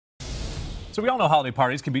So we all know holiday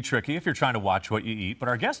parties can be tricky if you're trying to watch what you eat, but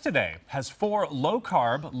our guest today has 4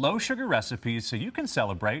 low-carb, low-sugar recipes so you can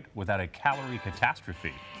celebrate without a calorie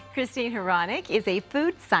catastrophe. Christine Hronec is a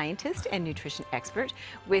food scientist and nutrition expert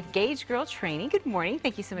with Gauge Girl Training. Good morning.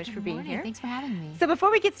 Thank you so much for being here. Thanks for having me. So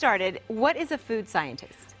before we get started, what is a food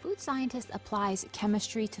scientist? Food scientist applies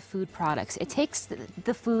chemistry to food products. It takes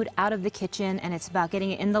the food out of the kitchen and it's about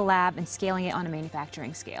getting it in the lab and scaling it on a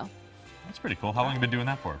manufacturing scale. That's pretty cool. How long have you been doing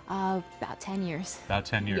that for? About 10 years. About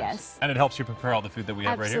 10 years. Yes. And it helps you prepare all the food that we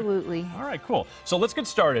have right here? Absolutely. All right, cool. So let's get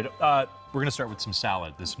started. We're going to start with some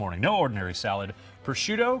salad this morning. No ordinary salad.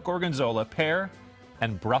 Prosciutto, gorgonzola, pear,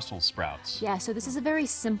 and Brussels sprouts. Yeah, so this is a very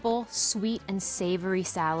simple, sweet and savory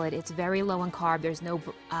salad. It's very low in carb. There's no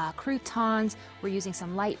croutons. We're using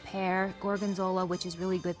some light pear, gorgonzola, which is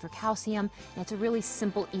really good for calcium. And it's a really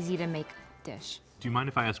simple, easy to make dish. Do you mind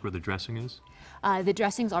if I ask where the dressing is? The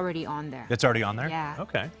dressing's already on there. It's already on there? Yeah.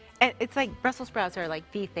 Okay. And it's like Brussels sprouts are like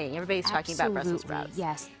the thing. Everybody's talking about Brussels sprouts.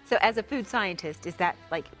 Yes. So as a food scientist, is that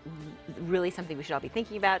like really something we should all be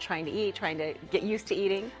thinking about, trying to eat, trying to get used to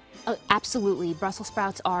eating? Absolutely. Brussels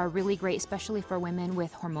sprouts are really great, especially for women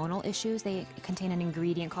with hormonal issues. They contain an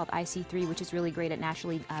ingredient called IC3, which is really great at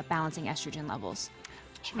naturally balancing estrogen levels.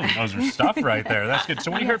 She knows her stuff right there. That's good.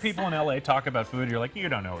 So when you hear people in LA talk about food, you're like, you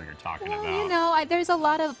don't know what you're talking about. You know, there's a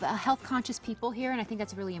lot of health conscious people here, and I think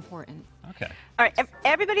that's really important. Okay. All right,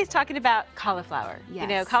 everybody's talking about cauliflower. Yes. You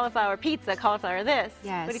know, cauliflower pizza, cauliflower this.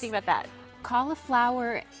 Yes. What do you think about that?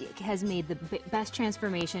 Cauliflower has made the best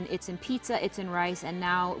transformation. It's in pizza, it's in rice, and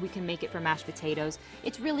now we can make it for mashed potatoes.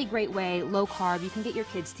 It's really great way, low carb. You can get your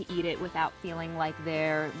kids to eat it without feeling like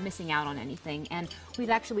they're missing out on anything. And we've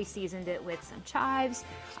actually seasoned it with some chives.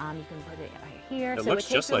 You can put it right here. It so looks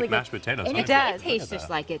just like mashed potatoes. And it does. It tastes just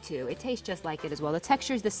like it too. It tastes just like it as well. The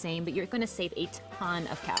texture is the same, but you're going to save a ton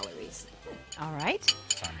of calories. All right.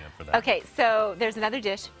 Sign me up for that. Okay, so there's another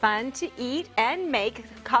dish, fun to eat and make,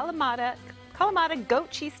 Kalamata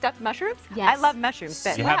goat cheese stuffed mushrooms. Yes. I love mushrooms.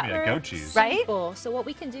 But You have me at goat cheese. Right? Simple. So what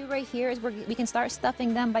we can do right here is we can start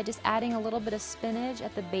stuffing them by just adding a little bit of spinach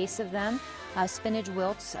at the base of them. Spinach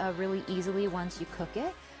wilts really easily once you cook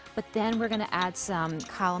it. But then we're going to add some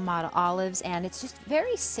Kalamata olives, and it's just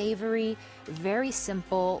very savory, very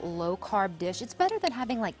simple, low-carb dish. It's better than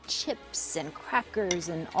having like chips and crackers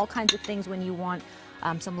and all kinds of things when you want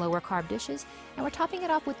some lower-carb dishes. And we're topping it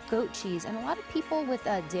off with goat cheese. And a lot of people with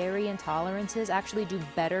dairy intolerances actually do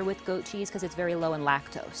better with goat cheese because it's very low in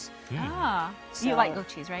lactose. Ah, So- you like goat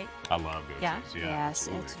cheese, right? I love goat Yeah? cheese. Yeah, Yes,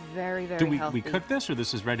 absolutely. it's very, very Do healthy. we cook this, or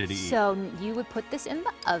this is ready to eat? So you would put this in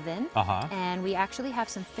the oven, Uh-huh. and we actually have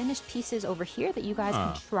some finished pieces over here that you guys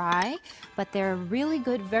can try, but they're really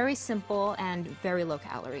good, very simple, and very low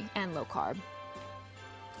calorie and low carb.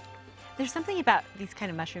 There's something about these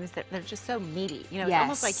kind of mushrooms that they're just so meaty. You know, it's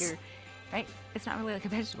almost like you're, right? It's not really like a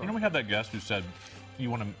vegetable. You know, we had that guest who said you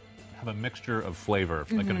want to have a mixture of flavor,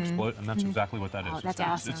 like an explode, and that's exactly what that is. Oh, It's- that's it's,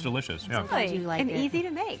 awesome. It's delicious. I'm Yeah. so glad you like and it. easy to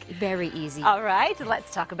make. Very easy. All right,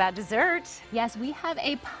 let's talk about dessert. Yes, we have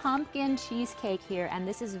a pumpkin cheesecake here, and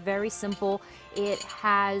this is very simple. It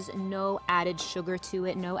has no added sugar to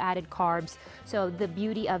it, no added carbs. So the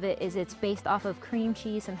beauty of it is it's based off of cream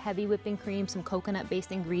cheese, some heavy whipping cream, some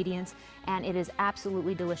coconut-based ingredients, and it is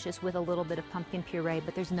absolutely delicious with a little bit of pumpkin puree,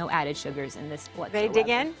 but there's no added sugars in this whatsoever. Ready to dig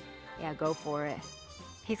in? Yeah, go for it.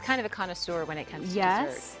 He's kind of a connoisseur when it comes to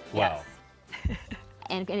Yes. dessert. Wow. Yes.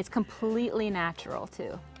 And it's completely natural,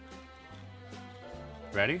 too.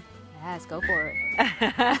 Ready? Yes, go for it.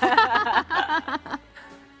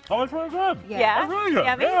 Oh, it's really good. Yeah? It's really good.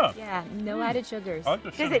 Yummy? Yeah. Yeah, no added sugars. I like the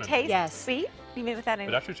Does cinnamon. it taste Yes. sweet? You made with that in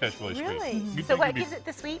It actually tastes really sweet. Really? You'd So think what it'd be- gives it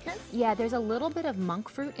the sweetness? Yeah, there's a little bit of monk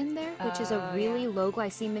fruit in there, which is a really low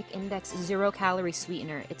glycemic index, 0-calorie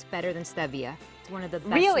sweetener. It's better than stevia. It's one of the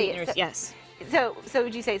best Really? sweeteners. So- Yes. So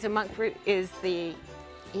would you say monk fruit is the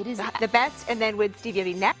It is. best, and then would stevia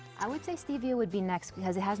be next? I would say stevia would be next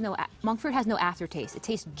because it has no monk fruit has no aftertaste. It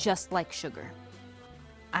tastes just like sugar.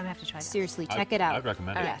 I'm gonna have to try that. Seriously, check it out. I'd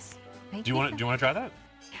recommend it. Yes. Do you want to try that?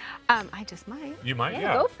 I just might. You might.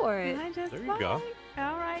 Yeah, go for it. I just There you might. go.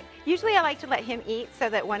 All right. Usually I like to let him eat so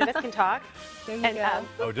that one of us can talk. There you And, go.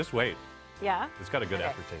 Oh, just wait. Yeah. It's got a good Okay.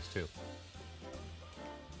 aftertaste too.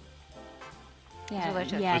 Yeah,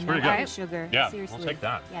 delicious. yeah, It's no pretty good. added sugar. Yeah, we'll Seriously. take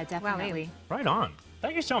that. Yeah, definitely. Right on.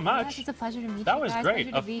 Thank you so much. Yes, it's a pleasure to meet That you was guys. great.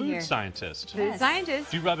 Pleasure A to be food here. scientist. Food Yes. scientist.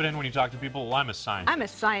 Do you rub it in when you talk to people? Well, I'm a scientist. I'm a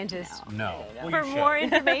scientist. No. Well, For you more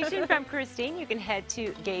should. information from Christine, you can head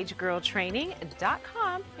to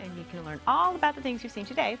GaugeGirlTraining.com and you can learn all about the things you've seen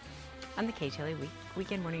today on the KTLA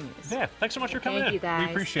Weekend Morning News. Yeah, thanks so much for coming Thank in. you, guys.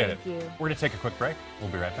 We appreciate Thank it. you. We're going to take a quick break. We'll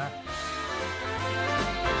be right back.